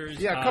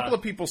answers. Yeah, a couple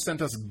of people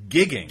sent us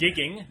gigging.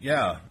 Gigging.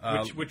 Yeah.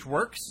 Which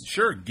works.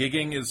 Sure,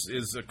 gigging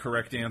is a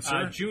correct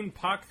answer. June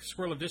Pock,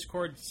 Squirrel of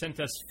Discord,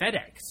 sent us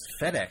FedEx.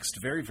 FedExed,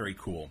 very, very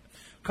cool.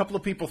 A couple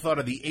of people thought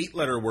of the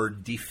 8-letter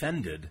word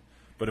defended,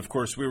 but of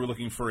course we were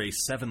looking for a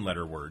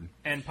 7-letter word.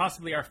 And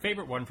possibly our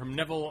favorite one from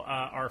Neville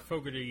R.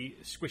 Fogarty,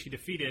 Squishy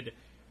Defeated,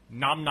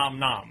 nom nom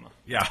nom.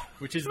 Yeah.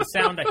 Which is the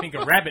sound I think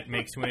a rabbit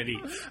makes when it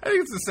eats. I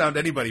think it's the sound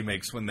anybody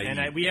makes when they eat.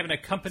 And we have an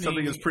accompanying...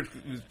 Something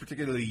is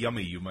particularly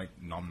yummy, you might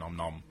nom nom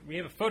nom. We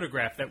have a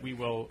photograph that we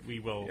will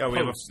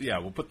post.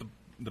 We'll put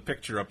the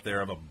picture up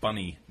there of a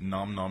bunny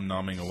nom nom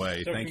nomming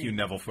away. So Thank you,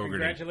 Neville Fogarty.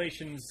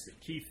 Congratulations,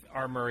 Keith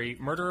R. Murray,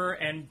 Murderer.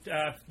 And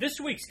this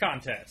week's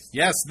contest.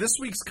 Yes, this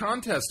week's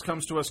contest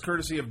comes to us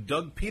courtesy of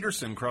Doug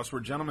Peterson,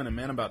 crossword gentleman and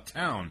man about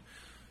town.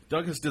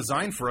 Doug has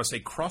designed for us a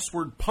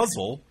crossword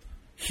puzzle.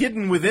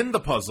 Hidden within the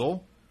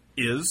puzzle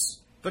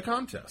is the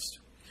contest.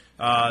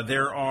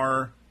 There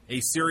are a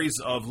series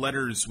of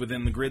letters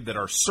within the grid that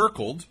are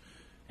circled,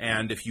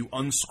 and if you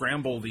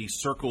unscramble the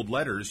circled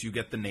letters, you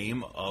get the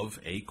name of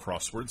a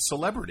crossword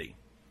celebrity.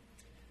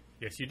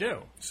 Yes, you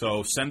do.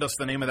 So send us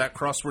the name of that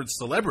crossword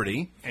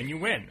celebrity. And you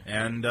win.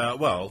 And,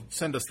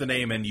 send us the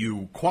name and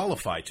you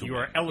qualify to win. You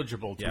are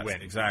eligible to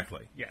win.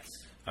 Exactly. Yes.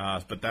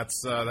 But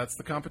that's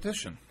the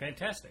competition.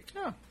 Fantastic.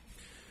 Yeah.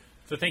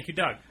 So thank you,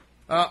 Doug.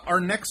 Our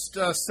next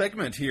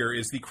segment here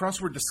is the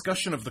crossword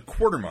discussion of the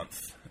quarter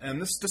month.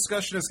 And this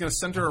discussion is going to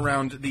center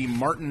around the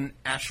Martin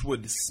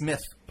Ashwood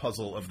Smith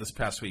puzzle of this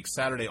past week,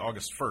 Saturday,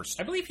 August 1st.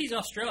 I believe he's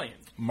Australian.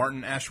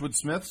 Martin Ashwood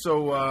Smith?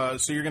 So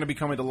you're going to be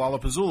coming to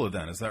Lollapuzzoola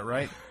then, is that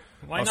right?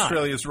 Why not?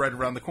 Australia's right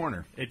around the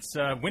corner. It's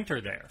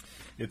winter there.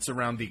 It's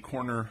around the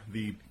corner,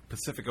 the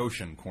Pacific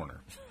Ocean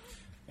corner,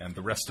 and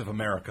the rest of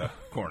America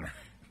corner.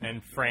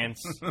 And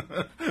France.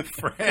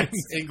 France,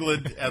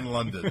 England, and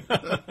London.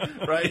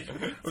 Right?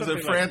 Was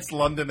it France,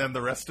 London, and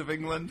the rest of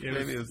England?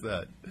 Maybe it was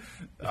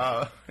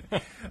that.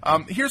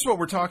 Here's what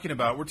we're talking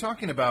about. We're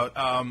talking about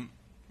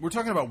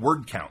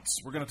word counts.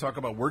 We're going to talk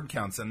about word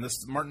counts, and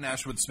this Martin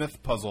Ashwood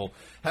Smith puzzle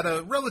had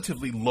a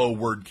relatively low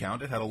word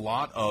count. It had a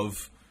lot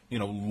of,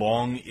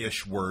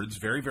 long-ish words,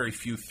 very, very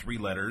few 3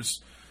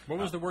 letters. What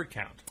was the word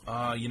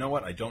count? You know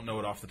what? I don't know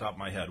it off the top of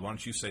my head. Why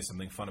don't you say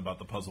something fun about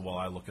the puzzle while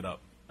I look it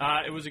up?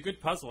 It was a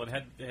good puzzle.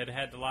 It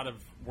had a lot of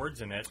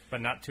words in it,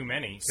 but not too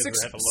many.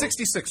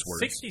 66 words.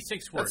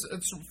 66 words.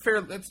 It's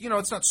fair.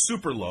 It's not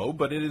super low,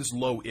 but it is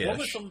low-ish. What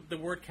was the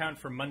word count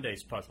for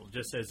Monday's puzzle,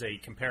 just as a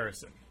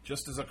comparison?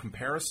 Just as a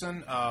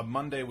comparison,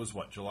 Monday was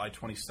what, July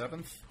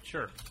 27th?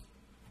 Sure.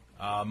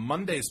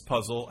 Monday's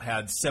puzzle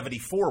had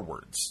 74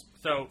 words.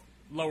 So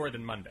lower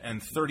than Monday.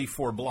 And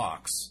 34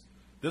 blocks.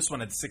 This one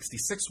had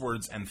 66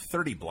 words and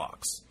 30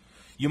 blocks.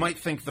 You might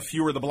think the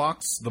fewer the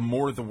blocks, the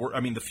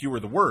fewer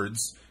the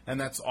words, and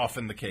that's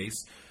often the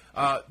case.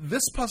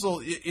 This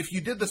puzzle, if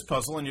you did this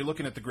puzzle and you're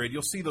looking at the grid,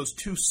 you'll see those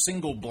 2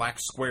 single black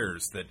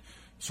squares that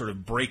sort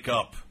of break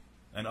up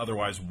an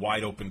otherwise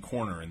wide open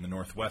corner in the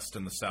northwest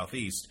and the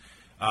southeast.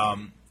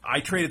 I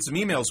traded some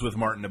emails with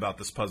Martin about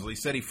this puzzle. He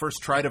said he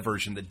first tried a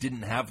version that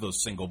didn't have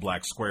those single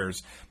black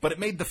squares, but it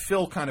made the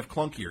fill kind of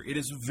clunkier. It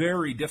is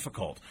very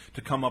difficult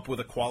to come up with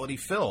a quality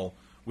fill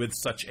with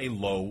such a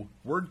low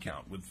word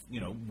count, with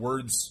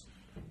words,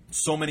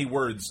 so many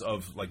words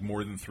of like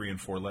more than 3 and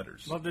 4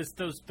 letters. Well, there's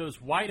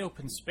those wide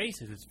open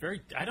spaces. It's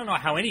I don't know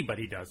how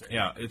anybody does it.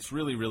 Yeah, it's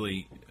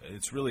really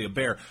a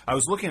bear. I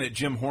was looking at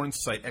Jim Horn's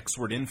site,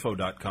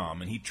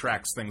 xwordinfo.com, and he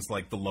tracks things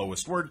like the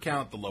lowest word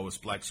count, the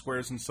lowest black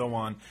squares, and so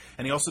on.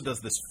 And he also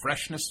does this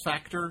freshness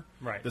factor,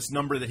 right? This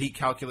number that he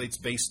calculates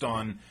based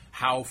on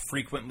how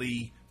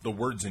frequently the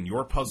words in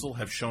your puzzle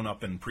have shown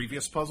up in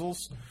previous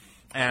puzzles,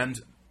 and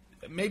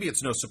maybe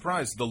it's no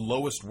surprise, the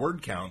lowest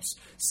word counts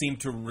seem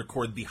to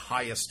record the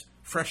highest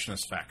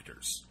freshness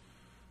factors.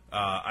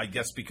 I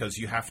guess because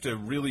you have to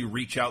really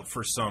reach out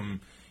for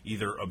some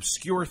either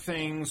obscure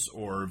things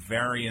or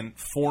variant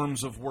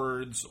forms of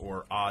words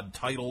or odd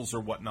titles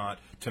or whatnot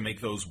to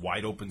make those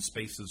wide open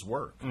spaces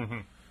work. Mm-hmm.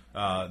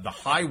 The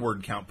high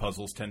word count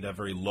puzzles tend to have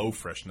very low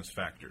freshness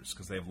factors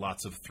because they have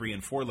lots of 3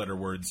 and 4 letter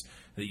words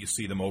that you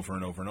see them over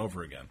and over and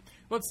over again.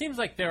 Well, it seems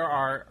like there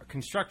are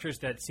constructors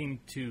that seem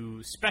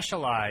to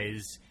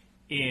specialize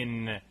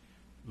in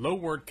low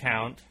word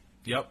count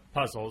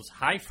puzzles,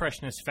 high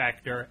freshness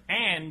factor,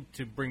 and,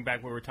 to bring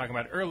back what we were talking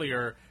about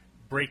earlier,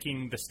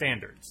 breaking the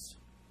standards.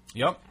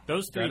 Yep.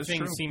 Those 3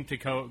 things seem to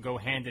go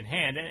hand in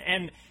hand.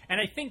 And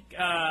I think,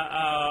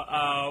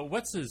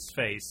 what's his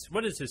face?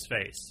 What is his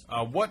face?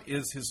 What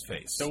is his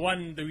face? The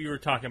one that we were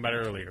talking about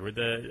earlier with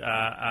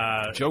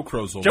the... Joe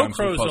Crozel. Joe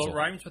Crozel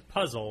rhymes with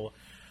puzzle.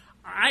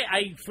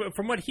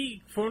 From what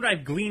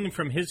I've gleaned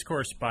from his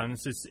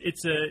correspondence,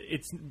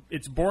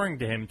 it's boring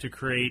to him to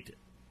create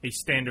a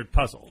standard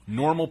puzzle.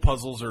 Normal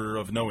puzzles are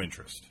of no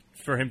interest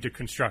for him to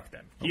construct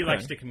them. He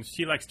Okay.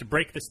 likes to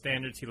break the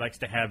standards. He likes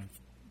to have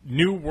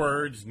new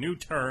words, new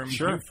terms,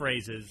 Sure. new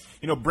phrases.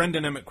 You know,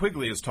 Brendan Emmett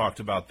Quigley has talked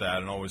about that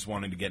and always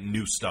wanting to get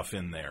new stuff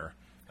in there.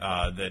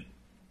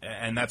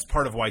 And that's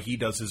part of why he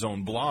does his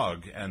own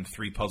blog and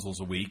 3 puzzles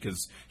a week,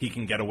 is he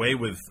can get away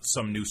with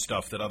some new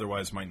stuff that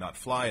otherwise might not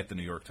fly at the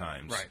New York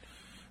Times. Right.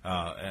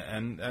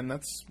 And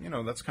that's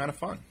that's kind of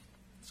fun.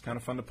 It's kind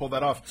of fun to pull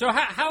that off. So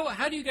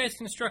how do you guys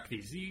construct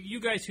these? You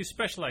guys who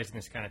specialize in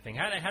this kind of thing,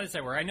 how does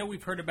that work? I know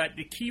we've heard about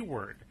the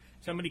keyword.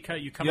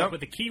 You come Yep. up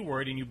with a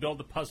keyword and you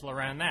build a puzzle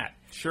around that.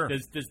 Sure.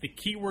 Does the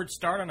keyword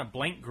start on a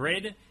blank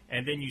grid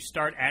and then you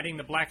start adding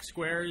the black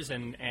squares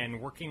and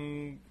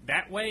working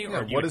that way? Yeah,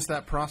 Or what is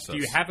that process? Do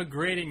you have a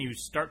grid and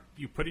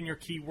you put in your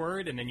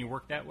keyword and then you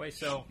work that way?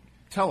 So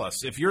Tell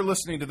us, if you're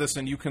listening to this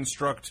and you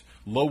construct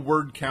low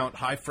word count,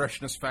 high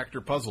freshness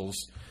factor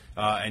puzzles,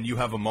 and you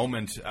have a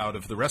moment out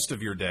of the rest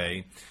of your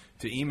day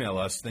to email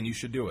us, then you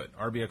should do it.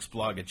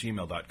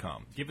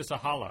 rbxblog@gmail.com. give us a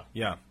holla.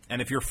 Yeah.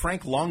 And if you're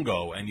Frank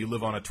Longo and you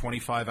live on a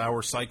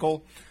 25-hour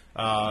cycle,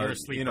 You're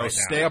asleep right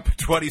stay now. up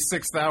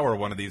 26th hour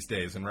one of these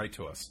days and write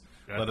to us.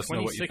 Let us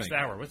know what you 26th think.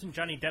 hour. Wasn't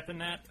Johnny Depp in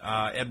that?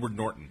 Edward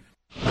Norton.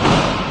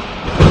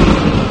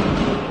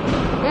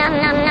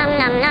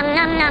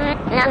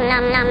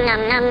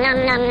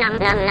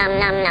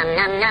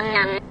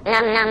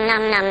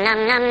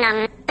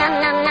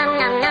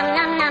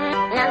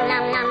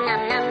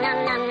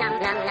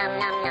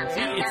 See,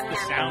 it's the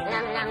sound of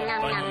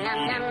bunny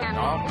eating.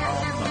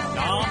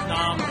 Nom,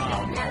 nom,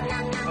 nom.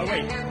 Oh,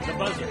 wait, the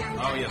buzzer.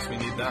 Oh, yes, we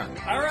need that.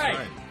 All right.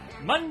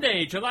 That's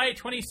Monday, July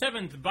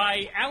 27th,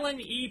 by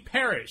Alan E.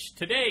 Parrish.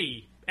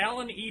 Today,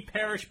 Alan E.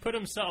 Parrish put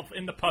himself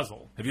in the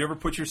puzzle. Have you ever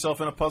put yourself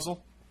in a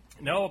puzzle?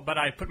 No, but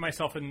I put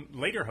myself in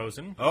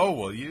Lederhosen. Oh,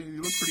 well, you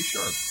look pretty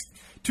sharp.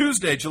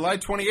 Tuesday, July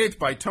 28th,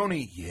 by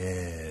Tony,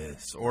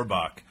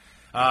 Orbach.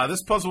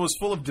 This puzzle was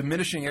full of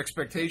diminishing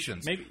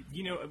expectations. Maybe,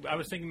 I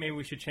was thinking maybe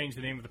we should change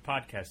the name of the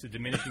podcast to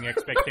Diminishing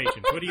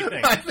Expectations. What do you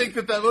think? I think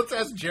that let's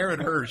ask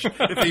Jared Hirsch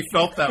if he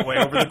felt that way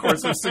over the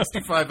course of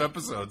 65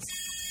 episodes.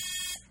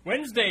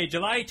 Wednesday,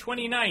 July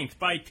 29th,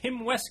 by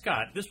Tim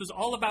Westcott. This was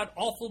all about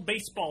awful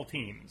baseball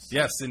teams.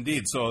 Yes,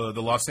 indeed. So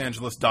the Los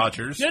Angeles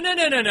Dodgers. No.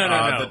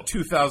 The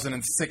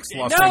 2006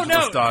 Los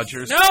Angeles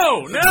Dodgers.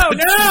 No.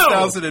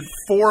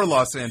 2004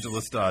 Los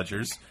Angeles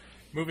Dodgers.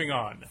 Moving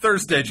on.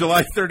 Thursday,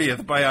 July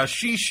 30th, by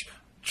Ashish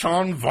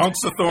Chon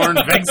Vongsathorn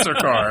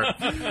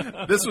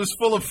Vengsarkar. This was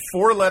full of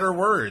 4-letter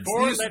words.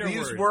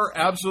 These were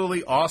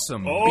absolutely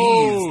awesome.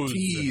 O's.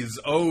 B's, T's,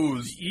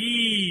 O's.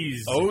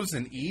 E's. O's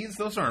and E's?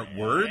 Those aren't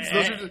words.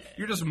 Those are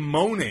you're just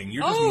moaning.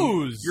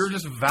 O's. You're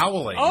just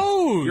voweling.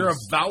 O's. You're a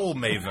vowel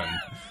maven.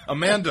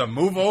 Amanda,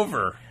 move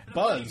over.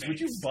 Buzz. Would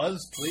you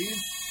buzz, please?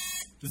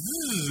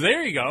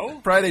 There you go.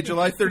 Friday,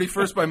 July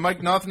 31st, by Mike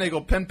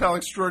Nothnagel, pen pal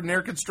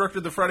extraordinaire,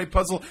 constructed the Friday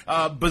puzzle,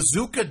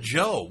 Bazooka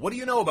Joe. What do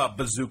you know about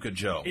Bazooka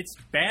Joe? It's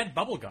bad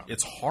bubblegum.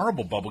 It's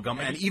horrible bubblegum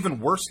and even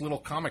worse little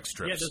comic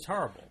strips. Yeah, that's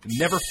horrible.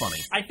 Never funny.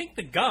 I think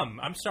the gum,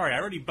 I'm sorry, I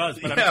already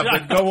buzzed, but Yeah,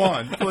 but go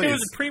on, It please.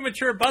 was a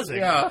premature buzzing.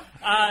 Yeah.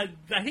 I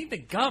think the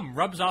gum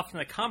rubs off in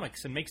the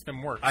comics and makes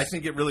them worse. I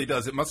think it really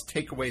does. It must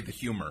take away the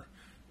humor.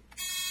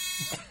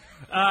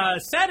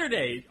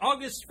 Saturday,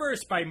 August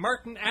 1st, by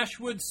Martin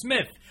Ashwood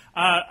Smith.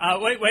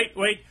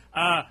 Wait.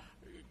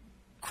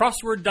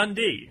 Crossword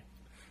Dundee.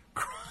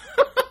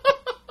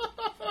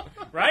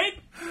 Right?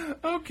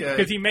 Okay.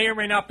 Because he may or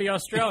may not be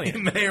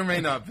Australian. It may or may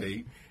not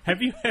be.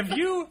 Have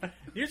you?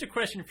 Here's a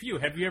question for you.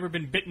 Have you ever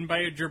been bitten by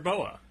a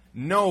jerboa?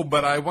 No,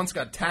 but I once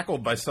got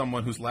tackled by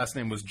someone whose last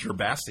name was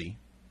Gerbassi.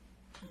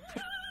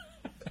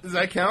 Does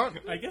that count?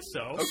 I guess so.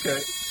 Okay.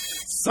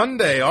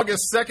 Sunday,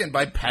 August 2nd,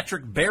 by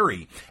Patrick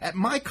Berry. At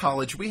my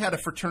college, we had a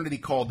fraternity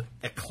called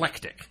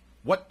Eclectic.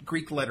 What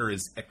Greek letter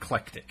is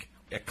eclectic?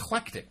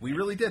 Eclectic. We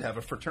really did have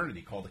a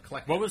fraternity called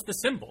Eclectic. What was the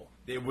symbol?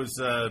 It was,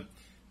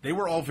 they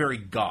were all very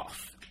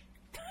goth.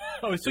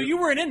 Oh, so you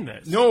weren't in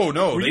this? No.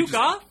 Were you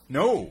goth?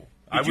 No.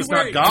 I you was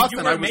wear- not goth, did you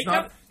and wear I was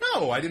makeup? not...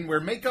 No, I didn't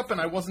wear makeup,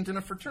 and I wasn't in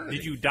a fraternity.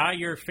 Did you dye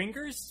your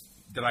fingers?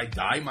 Did I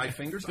dye my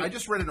fingers? I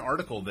just read an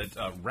article that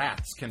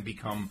rats can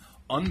become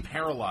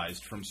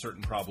unparalyzed from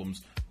certain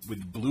problems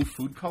with blue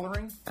food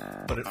coloring,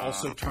 but it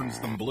also turns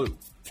them blue.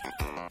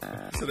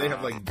 So they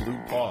have like blue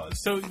paws.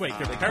 So wait,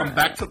 they come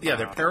back to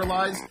they're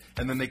paralyzed,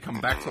 and then they come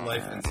back to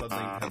life and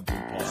suddenly have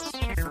blue paws.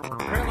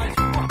 Paralyzed